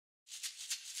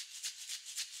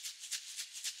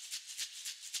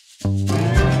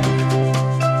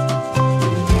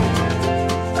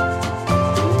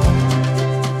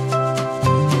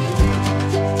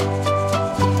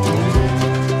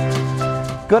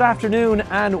Good afternoon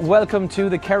and welcome to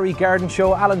the Kerry Garden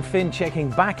Show. Alan Finn checking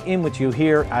back in with you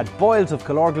here at Boyles of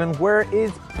Killorglin, where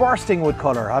it's bursting with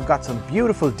colour. I've got some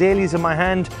beautiful dahlias in my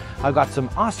hand, I've got some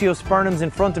osteospermums in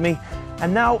front of me,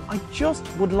 and now I just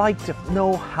would like to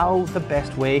know how the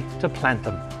best way to plant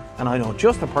them. And I know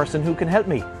just the person who can help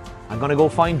me. I'm going to go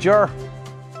find Ger.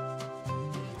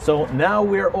 So now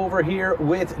we're over here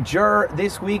with Ger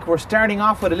this week. We're starting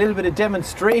off with a little bit of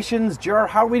demonstrations. Ger,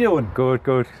 how are we doing?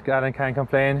 Good. Alan can't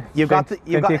complain. You've got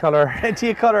plenty of colour. Plenty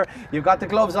of colour. You've got the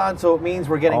gloves on, so it means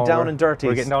we're getting down and dirty.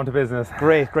 We're getting down to business.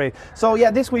 Great. So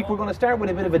yeah, this week we're going to start with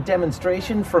a bit of a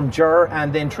demonstration from Ger,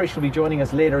 and then Trish will be joining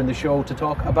us later in the show to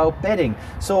talk about bedding.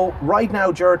 So right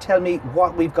now, Ger, tell me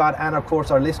what we've got, and of course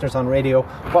our listeners on radio,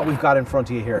 what we've got in front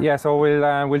of you here. Yeah, so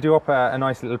we'll do up a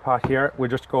nice little pot here. We'll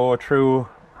just go through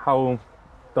how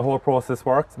the whole process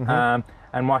works,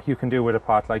 and what you can do with a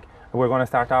pot. Like, we're going to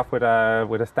start off with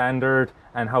a standard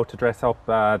and how to dress up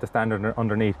the standard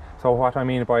underneath. So what I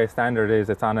mean by a standard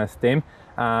is it's on a stem.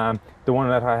 The one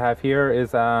that I have here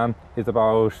is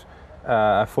about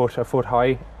a foot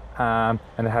high, and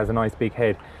it has a nice big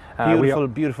head.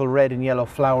 Beautiful red and yellow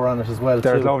flower on it as well.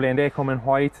 They're too. lovely, and they come in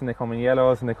whites, and they come in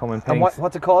yellows, and they come in pinks. And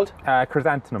what's it called?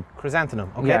 Chrysanthemum.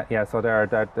 Chrysanthemum. Okay. Yeah. So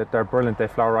they're brilliant. They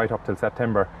flower right up till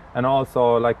September. And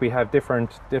also, like, we have different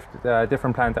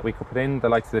plants that we could put in, the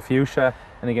likes of the fuchsia,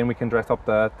 and again we can dress up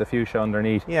the fuchsia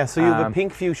underneath. Yeah. So you have a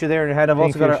pink fuchsia there in your head. I've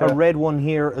also got a red one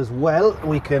here as well.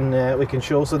 We can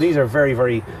show. So these are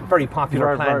very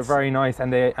popular plants. Very nice,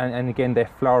 and again they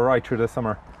flower right through the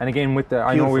summer. And again with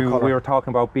I know we were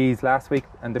talking about bees last week,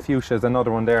 and the fuchsia is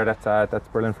another one there that's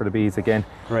brilliant for the bees again.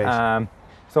 Great.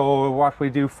 So what we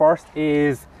do first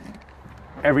is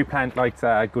every plant likes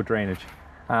good drainage.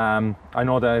 I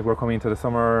know that we're coming into the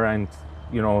summer, and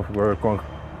you know we're going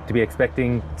to be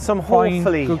expecting some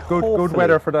good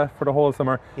weather for the whole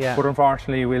summer. Yeah. But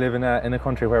unfortunately, we live in a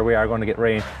country where we are going to get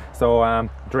rain, so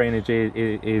drainage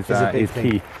is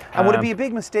key. And would it be a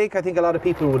big mistake? I think a lot of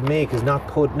people would make is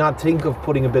not think of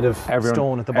putting a bit of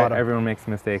stone at the bottom. Everyone makes a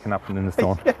mistake and not putting in the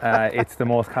stone. It's the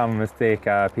most common mistake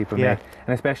people make,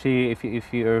 and especially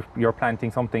if you're planting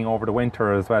something over the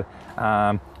winter as well.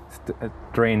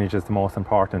 Drainage is the most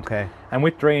important. Okay. And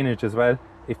with drainage as well,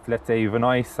 if let's say you have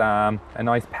a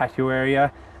nice patio area,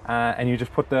 and you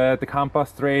just put the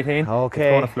compost straight in, it's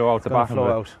going to flow out the bottom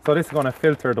of it. So this is going to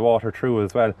filter the water through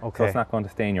as well, so it's not going to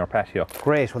stain your patio.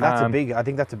 Great. Well, that's I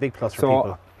think that's a big plus for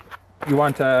people. You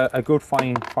want a good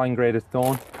fine graded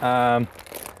stone.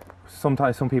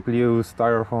 Sometimes some people use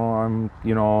styrofoam,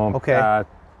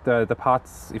 the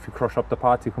pots, if you crush up the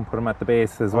pots, you can put them at the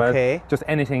base as well. Just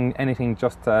anything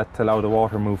just to allow the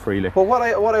water move freely. Well,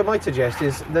 what I might suggest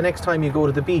is the next time you go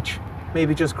to the beach,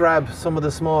 maybe just grab some of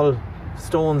the small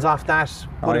stones off that,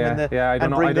 put them in the... Yeah, I don't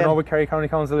know what Kerry County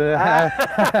Council...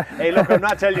 Hey, look, I'm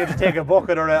not telling you to take a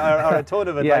bucket or a ton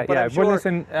of it. But I'm sure... Well,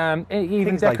 listen,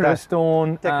 even decorative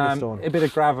stone, a bit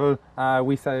of gravel.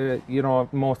 We sell,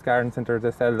 most garden centres, they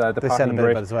sell the potting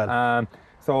grit as well.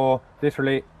 So,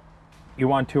 literally, you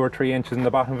want 2 or 3 inches in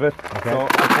the bottom of it. Okay.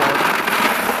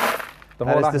 So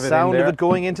that is the sound of it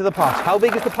going into the pot. How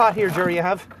big is the pot here, Jerry, you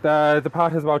have? The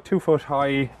pot is about 2 foot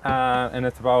high, and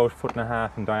it's about 1.5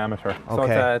 feet in diameter.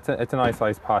 Okay. So it's a nice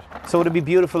sized pot. So it'd be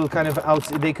beautiful kind of out,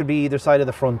 they could be either side of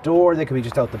the front door, they could be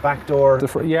just out the back door.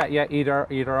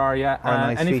 Either are, yeah.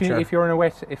 Nice and feature. if you're in a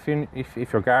wet, if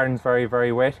your garden's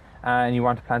very wet, and you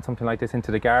want to plant something like this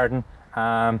into the garden,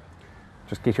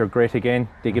 just get your grit again,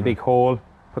 dig a big hole,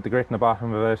 put the grit in the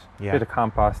bottom of it, bit of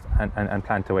compost, and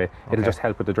plant away. It'll just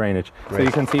help with the drainage. Great. So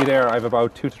you can see there I have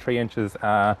about 2 to 3 inches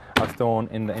of stone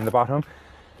in the bottom.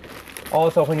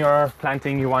 Also, when you're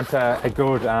planting, you want a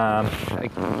good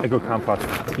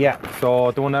compost. Yeah.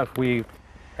 So the one that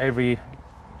everything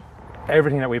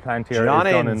that we plant here is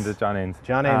done in the John Innes.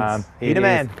 John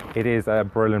Innes. It is a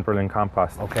brilliant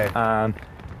compost. Okay.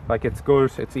 Like, it's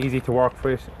good. It's easy to work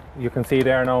with. You can see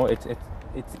there now.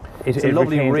 It's a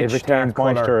lovely rich retains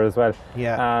moisture colour as well.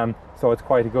 Yeah. So it's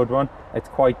quite a good one. It's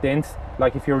quite dense.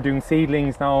 Like, if you're doing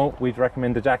seedlings now, we'd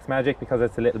recommend the Jack's Magic because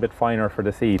it's a little bit finer for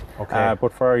the seed. Okay.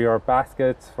 But for your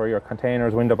baskets, for your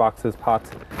containers, window boxes,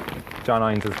 pots, John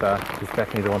Innes is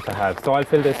definitely the one to have. So I'll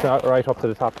fill this right up to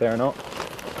the top there now.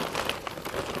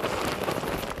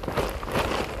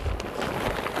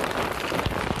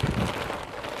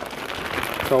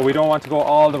 So we don't want to go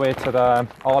all the way to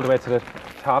the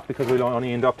top because we'll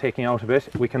only end up taking out a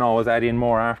bit. We can always add in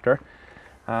more after.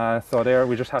 So there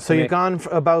we just have to. So you've gone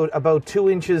for about 2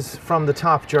 inches from the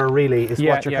top, Ger, really is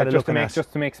what you're kind of looking at.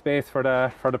 Just to make space for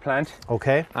the plant.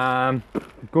 Okay.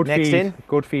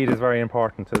 Good feed is very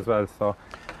important as well. So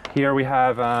Here we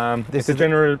have, it's a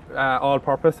general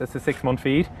all-purpose, it's a 6-month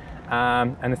feed.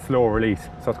 And it's slow release,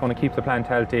 so it's going to keep the plant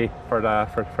healthy for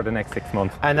the next 6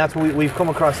 months. And that's what we've come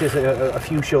across this a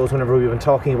few shows whenever we've been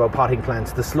talking about potting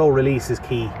plants. The slow release is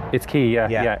key. It's key,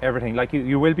 yeah, everything. Like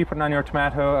you will be putting on your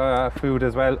tomato food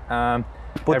as well.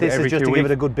 But this is just to give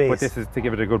it a good base. But this is to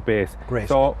give it a good base. Great.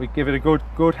 So we give it a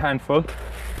good handful.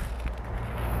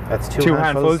 That's two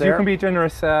handfuls there. You can be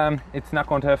generous. It's not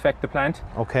going to affect the plant.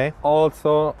 Okay.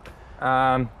 Also,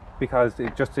 because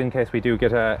just in case we do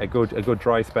get a good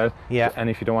dry spell, and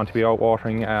if you don't want to be out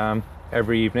watering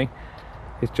every evening,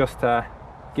 it's just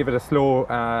give it a slow.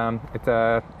 It's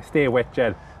a stay wet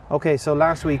gel. Okay, so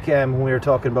last week when we were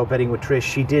talking about bedding with Trish,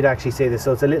 she did actually say this.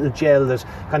 So it's a little gel that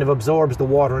kind of absorbs the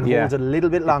water and holds it a little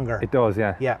bit longer. It does,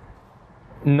 yeah. Yeah.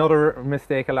 Another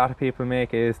mistake a lot of people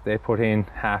make is they put in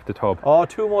half the tub. Oh,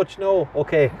 too much? No.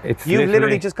 Okay. It's You've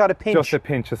literally just got a pinch. Just a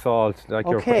pinch of salt, like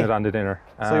you're putting it on the dinner.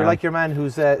 So you're like your man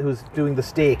who's doing the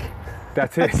steak.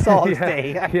 That's it. Salt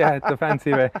day. Yeah, the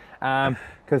fancy way.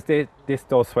 Because this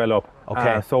does swell up.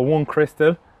 Okay. So one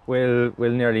crystal will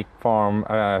nearly form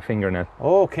a fingernail.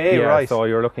 Okay, right. So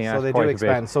you're looking at so they quite do a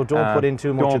expand. bit. So don't put in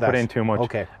too much of that. Don't put in too much.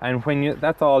 Okay. And when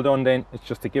that's all done, then it's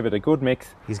just to give it a good mix.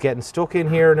 He's getting stuck in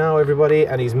here now, everybody,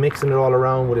 and he's mixing it all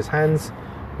around with his hands,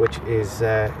 which is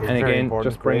and very again,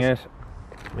 important. just bring it.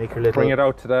 Make your little. Bring it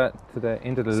out to the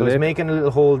into the lid. So he's making a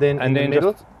little hole then in the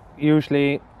middle.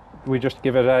 Usually, we just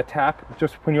give it a tap.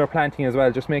 Just when you're planting as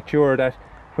well, just make sure that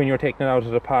when you're taking it out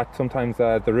of the pot, sometimes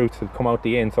the roots will come out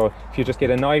the end. So if you just get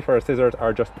a knife or a scissors,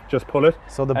 or just pull it.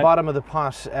 So the bottom of the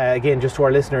pot, again, just to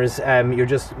our listeners, you're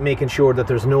just making sure that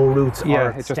there's no roots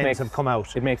or stems have come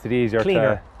out. It makes it easier.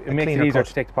 Cleaner. It makes it easier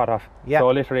to take the pot off. Yeah.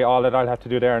 So literally all that I'll have to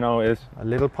do there now is a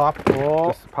little pop.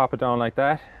 Oh. Just pop it down like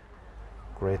that.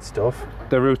 Great stuff.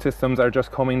 The root systems are just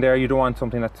coming there. You don't want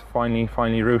something that's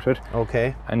finely rooted.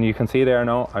 Okay. And you can see there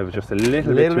now, I've just a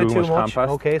little bit too much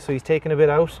compost. Okay, so he's taking a bit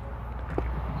out.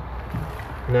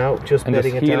 Now just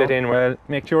bedding it down. Heel it in well,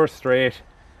 make sure it's straight,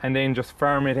 and then just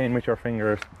firm it in with your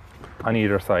fingers on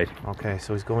either side. Okay,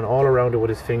 so he's going all around it with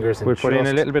his fingers. And we'll put in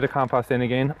a little bit of compost in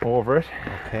again over it.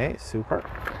 Okay, super.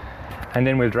 And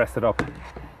then we'll dress it up.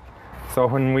 So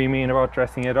when we mean about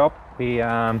dressing it up, we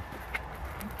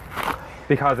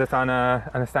because it's on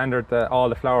a standard, all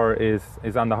the flour is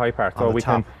on the high part. So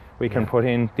we can put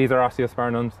in, these are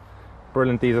osteospermums.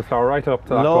 Brilliant diesel flour right up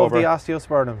to October. Love the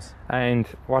osteospermums. And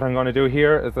what I'm going to do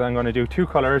here is I'm going to do 2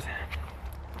 colours.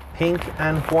 Pink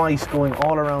and white going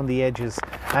all around the edges.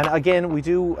 And again, we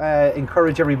do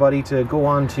encourage everybody to go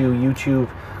on to YouTube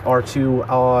or to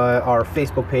our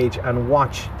Facebook page and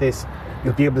watch this.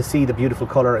 You'll be able to see the beautiful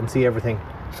colour and see everything.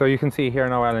 So you can see here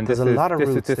now, Alan, this is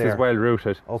well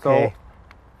rooted. Okay. So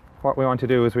what we want to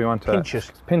do is we want to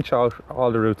pinch out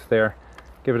all the roots there.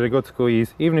 Give it a good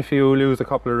squeeze. Even if you lose a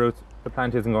couple of roots, the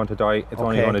plant isn't going to die. It's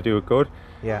only going to do it good.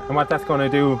 Yeah. And what that's going to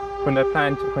do when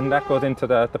that goes into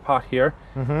the pot here,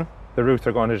 the roots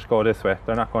are going to just go this way.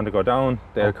 They're not going to go down.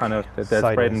 They'll they'll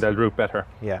spread and they'll root better.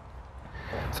 Yeah.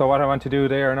 So what I want to do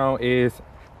there now is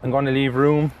I'm going to leave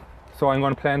room. So I'm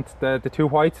going to plant the 2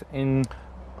 whites in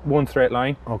one straight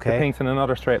line, the pinks in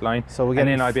another straight line, and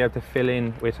then I'll be able to fill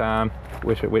in with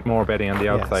more bedding on the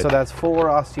outside. So that's 4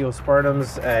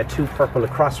 osteospermums, 2 purple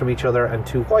across from each other and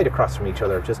 2 white across from each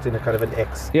other, just in a kind of an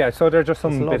X. Yeah, so they're just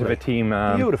some bit of a team.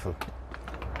 Beautiful.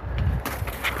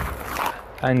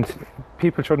 And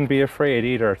people shouldn't be afraid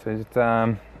either. It's,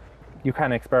 you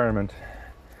can experiment.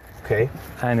 Okay.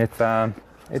 And it's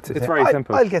very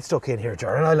simple. I'll get stuck in here,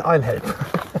 Jordan. I'll help.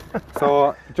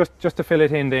 So just to fill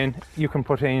it in, then you can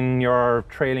put in your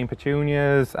trailing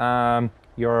petunias,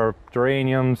 your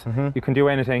geraniums. You can do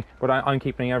anything, but I'm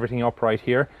keeping everything up right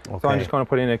here. Okay. So I'm just going to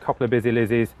put in a couple of busy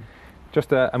lizzies,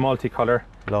 just a multicolour.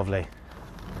 Lovely.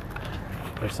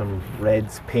 There's some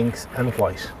reds, pinks, and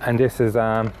white. And this is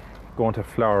going to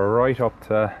flower right up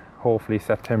to hopefully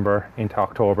September into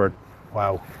October.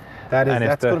 Wow,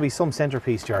 that's going to be some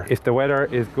centerpiece, Jar. If the weather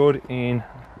is good in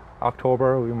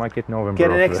October, we might get November.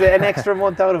 Get an extra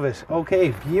month out of it. Okay,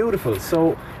 beautiful.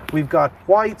 So we've got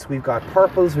whites, we've got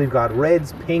purples, we've got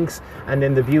reds, pinks, and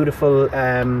then the beautiful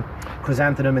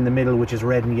chrysanthemum in the middle, which is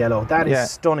red and yellow. That is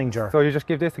stunning, Jar. So you just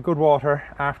give this a good water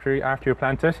after you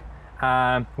plant it.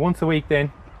 Once a week,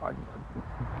 then.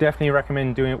 Definitely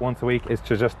recommend doing it once a week. Is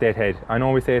to just deadhead. I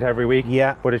know we say it every week,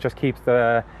 but it just keeps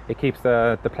the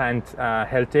plant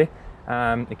healthy.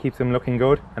 It keeps them looking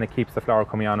good, and it keeps the flower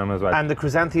coming on them as well. And the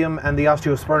chrysanthemum and the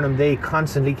osteospermum, they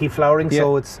constantly keep flowering,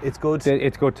 so it's good.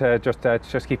 It's good to just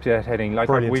keep deadheading. Like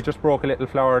we just broke a little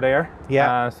flower there.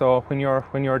 Yeah. So when you're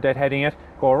deadheading it,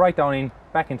 go right down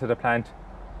back into the plant,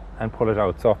 and pull it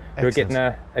out. So you're getting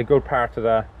a good part of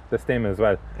the stem as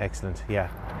well. Excellent, yeah.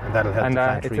 And that'll help the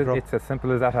plant regrow. It's as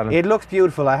simple as that, Alan. It looks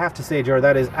beautiful, I have to say, Ger.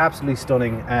 That is absolutely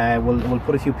stunning. We'll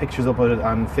put a few pictures up of it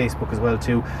on Facebook as well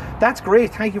too. That's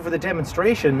great. Thank you for the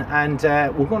demonstration. And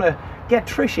we're going to get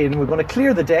Trish in. We're going to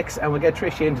clear the decks and we'll get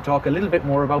Trish in to talk a little bit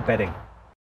more about bedding.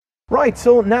 Right,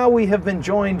 so now we have been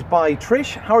joined by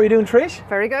Trish. How are you doing, Trish?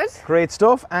 Very good. Great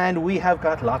stuff, and we have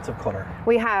got lots of colour.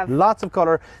 We have. Lots of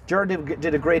colour. Jared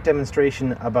did a great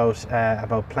demonstration about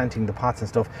planting the pots and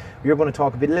stuff. We're going to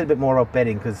talk a little bit more about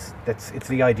bedding because it's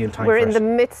the ideal time for it. We're in the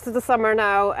midst of the summer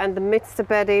now and the midst of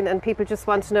bedding, and people just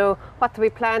want to know, what do we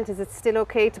plant? Is it still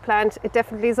okay to plant? It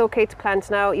definitely is okay to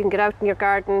plant now. You can get out in your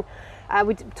garden.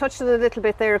 We touched on it a little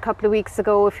bit there a couple of weeks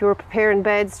ago. If you were preparing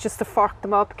beds, just to fork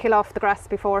them up, kill off the grass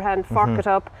beforehand, fork it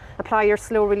up, apply your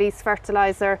slow release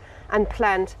fertiliser and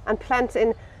plant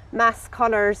in mass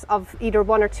colours of either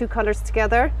 1 or 2 colours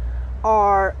together,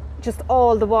 or just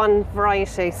all the one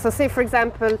variety. So say for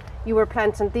example you were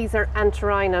planting, these are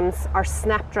antirrhinums, or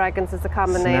snapdragons is a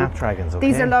common name. Snapdragons, okay.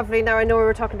 These are lovely. Now I know we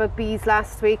were talking about bees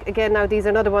last week. Again, now these are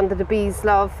another one that the bees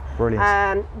love.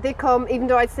 Brilliant. They come, even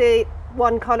though I'd say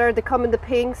one colour, they come in the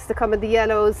pinks, they come in the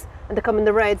yellows, and they come in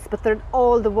the reds, but they're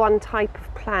all the one type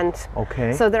of plant.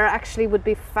 Okay. So they actually would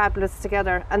be fabulous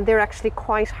together, and they're actually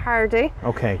quite hardy.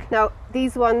 Okay. Now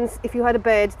these ones, if you had a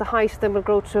bed, the height of them will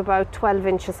grow to about 12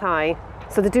 inches high.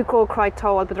 So they do grow quite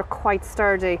tall, but they're quite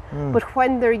sturdy. But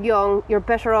when they're young, you're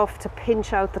better off to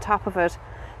pinch out the top of it.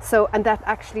 So, and that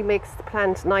actually makes the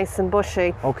plant nice and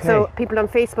bushy. Okay. So people on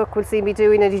Facebook will see me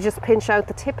doing it. You just pinch out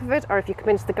the tip of it, or if you come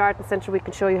into the garden centre, we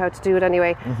can show you how to do it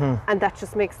anyway. And that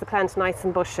just makes the plant nice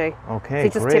and bushy. Okay, so you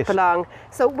just great. tip along.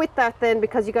 So with that then,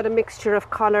 because you got a mixture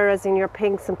of colour, as in your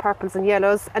pinks and purples and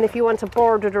yellows, and if you want to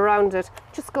border it around it,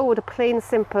 just go with a plain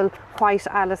simple white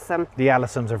alyssum. The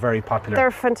alyssums are very popular.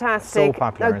 They're fantastic. So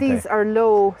popular, now these are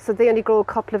low, so they only grow a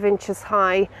couple of inches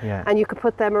high, Yeah. and you could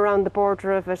put them around the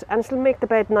border of it, and it'll make the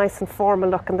bed nice and formal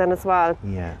looking then as well.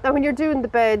 Yeah. Now when you're doing the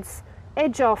beds,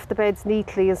 edge off the beds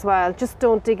neatly as well. Just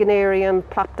don't dig an area and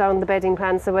plop down the bedding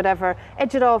plants or whatever.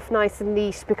 Edge it off nice and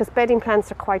neat, because bedding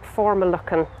plants are quite formal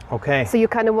looking. Okay. So you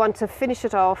kind of want to finish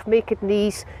it off, make it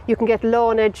neat. You can get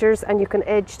lawn edgers and you can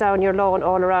edge down your lawn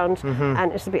all around,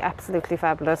 and it'll be absolutely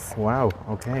fabulous. Wow,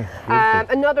 okay.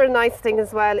 Beautiful. Another nice thing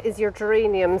as well is your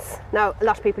geraniums. Now a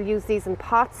lot of people use these in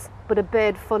pots, but a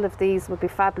bed full of these would be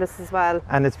fabulous as well.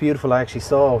 And it's beautiful. I actually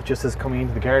saw, just as coming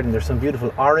into the garden, there's some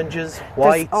beautiful oranges,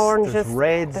 whites, there's oranges, there's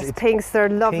reds, there's pinks. They're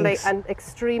lovely pinks. and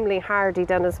extremely hardy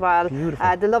then as well.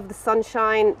 Beautiful. They love the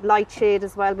sunshine. Light shade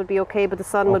as well would be okay, but the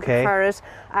sun would Okay. prefer it.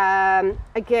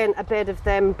 Again, a bed of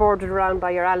them bordered around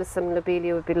by your alyssum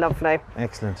lobelia would be lovely.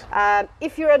 Excellent.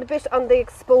 If you're a bit on the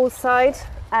exposed side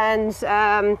and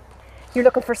you're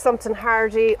looking for something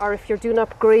hardy, or if you're doing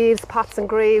up graves, pots and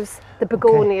graves, the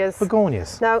begonias. Okay.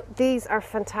 Begonias. Now these are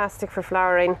fantastic for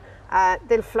flowering.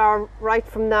 They'll flower right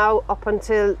from now up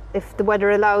until, if the weather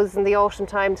allows, in the autumn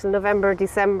time till November,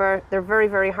 December. They're very,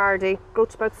 very hardy, grow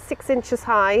to about 6 inches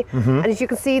high. And as you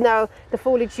can see now, the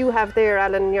foliage you have there,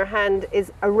 Alan, in your hand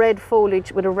is a red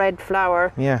foliage with a red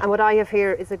flower. Yeah. And what I have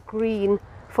here is a green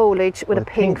foliage with a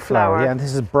pink flower. Yeah, and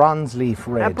this is bronze leaf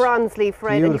red. A bronze leaf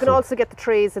red. And you can Beautiful. also get the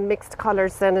trays in mixed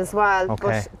colours then as well.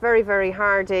 Okay. But very, very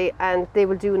hardy, and they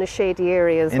will do in a shady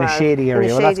area as well. In a shady area.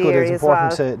 In a Well, that's shady good. area It's as well.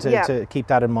 important Yeah. to keep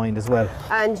that in mind as well.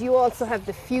 And you also have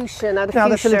the fuchsia. Now the Now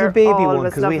that's a fuchsia little baby one,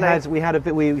 always because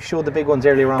lovely. we showed the big ones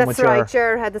earlier on That's with right,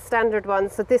 your. Ger had the standard one,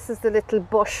 so this is the little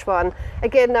bush one.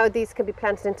 Again, now these can be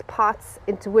planted into pots,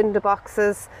 into window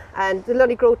boxes, and they'll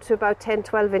only grow to about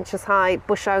 10-12 inches high,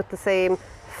 bush out the same,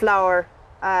 flower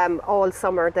all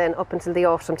summer then up until the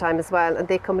autumn time as well, and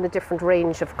they come in a different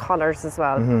range of colours as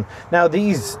well. Now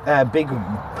these big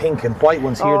pink and white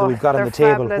ones here that we've got on they're the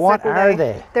table, fabulous, what aren't are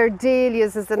they? They're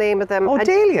dahlias is the name of them. Oh, And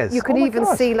dahlias. You can Oh my even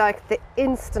God. see like the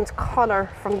instant colour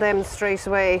from them straight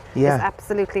away. Yeah. Is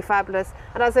absolutely fabulous.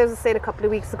 And as I was saying a couple of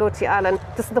weeks ago to you, Alan,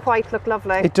 doesn't the white look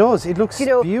lovely? It does. It looks You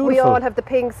know, beautiful. we all have the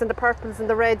pinks and the purples and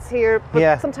the reds here, but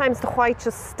Yeah. sometimes the white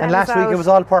just stands and last out. week it was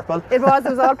all purple. It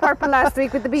was all purple last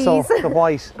week with the bees. So the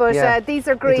white. But yeah. these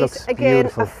are great. looks Again,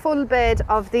 beautiful. a full bed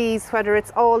of these, whether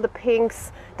it's all the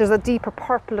pinks, there's a deeper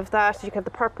purple of that, you can have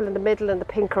the purple in the middle and the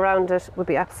pink around it, would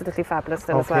be absolutely fabulous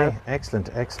then as well. Okay, excellent,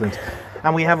 excellent.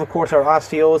 And we have, of course, our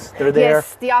osteos. They're there.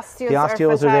 Yes, the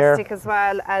osteos are there. fantastic as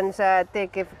well, and they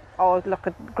give, oh look,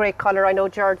 a great colour. I know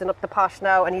Jordan up the pot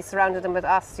now, and he's surrounded them with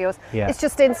osteos. Yeah. It's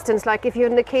just instant, like if you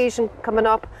have an occasion coming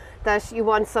up, that you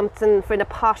want something for in a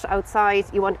pot outside,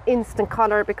 you want instant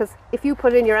colour, because if you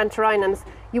put in your anthorynums,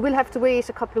 you will have to wait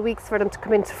a couple of weeks for them to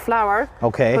come into flower.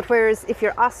 Okay. But whereas if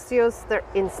you're osteos, they're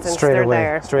instant. Straight they're away.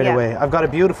 there. Straight away. I've got a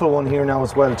beautiful one here now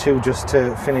as well too, just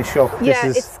to finish up. Yeah,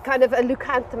 it's kind of a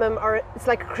leucanthemum, or it's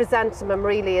like a chrysanthemum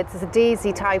really. It's a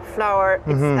daisy type flower.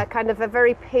 It's a kind of a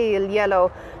very pale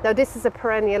yellow. Now this is a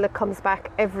perennial, it comes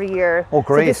back every year. Oh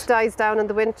great. So this dies down in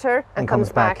the winter and comes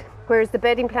back. Whereas the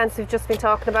bedding plants we've just been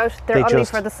talking about, they're only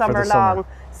for the summer long.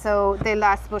 So they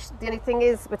last, but the only thing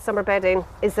is with summer bedding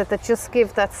is that they just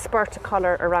give that spurt of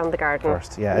colour around the garden.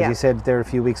 First, as you said there a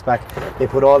few weeks back, they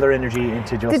put all their energy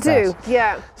into just that. They do,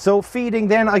 yeah. So feeding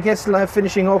then, I guess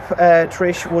finishing up,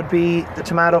 Trish, would be the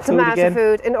tomato food again? Tomato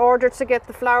food. In order to get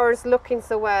the flowers looking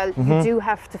so well, you do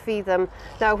have to feed them.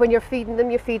 Now when you're feeding them,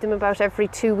 you feed them about every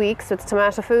 2 weeks with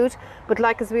tomato food. But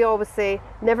like as we always say,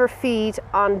 never feed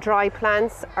on dry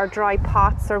plants or dry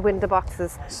pots or window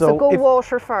boxes. So go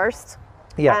water first.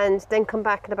 And then come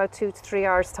back in about 2 to 3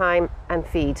 hours time and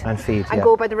feed. And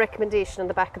go by the recommendation on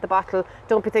the back of the bottle.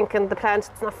 Don't be thinking the plant,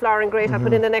 it's not flowering great, I'll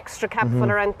put in an extra capful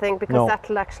or anything, because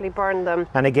that'll actually burn them.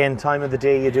 And again, time of the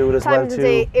day you do it as well too. Time of the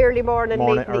day, early morning,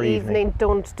 late in the evening.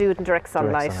 Don't do it in direct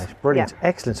sunlight. Brilliant,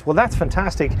 excellent. Well, that's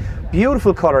fantastic.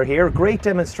 Beautiful colour here. Great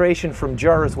demonstration from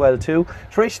Ger as well too.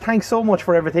 Trish, thanks so much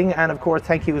for everything, and of course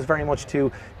thank you very much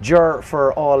to Ger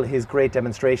for all his great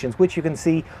demonstrations, which you can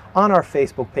see on our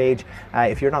Facebook page.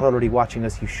 If you're not already watching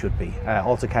us, you should be.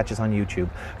 Also catch us on YouTube.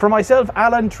 For myself,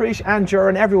 Alan, Trish and Ger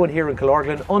and everyone here in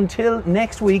Killorglin, until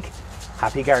next week,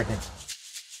 happy gardening.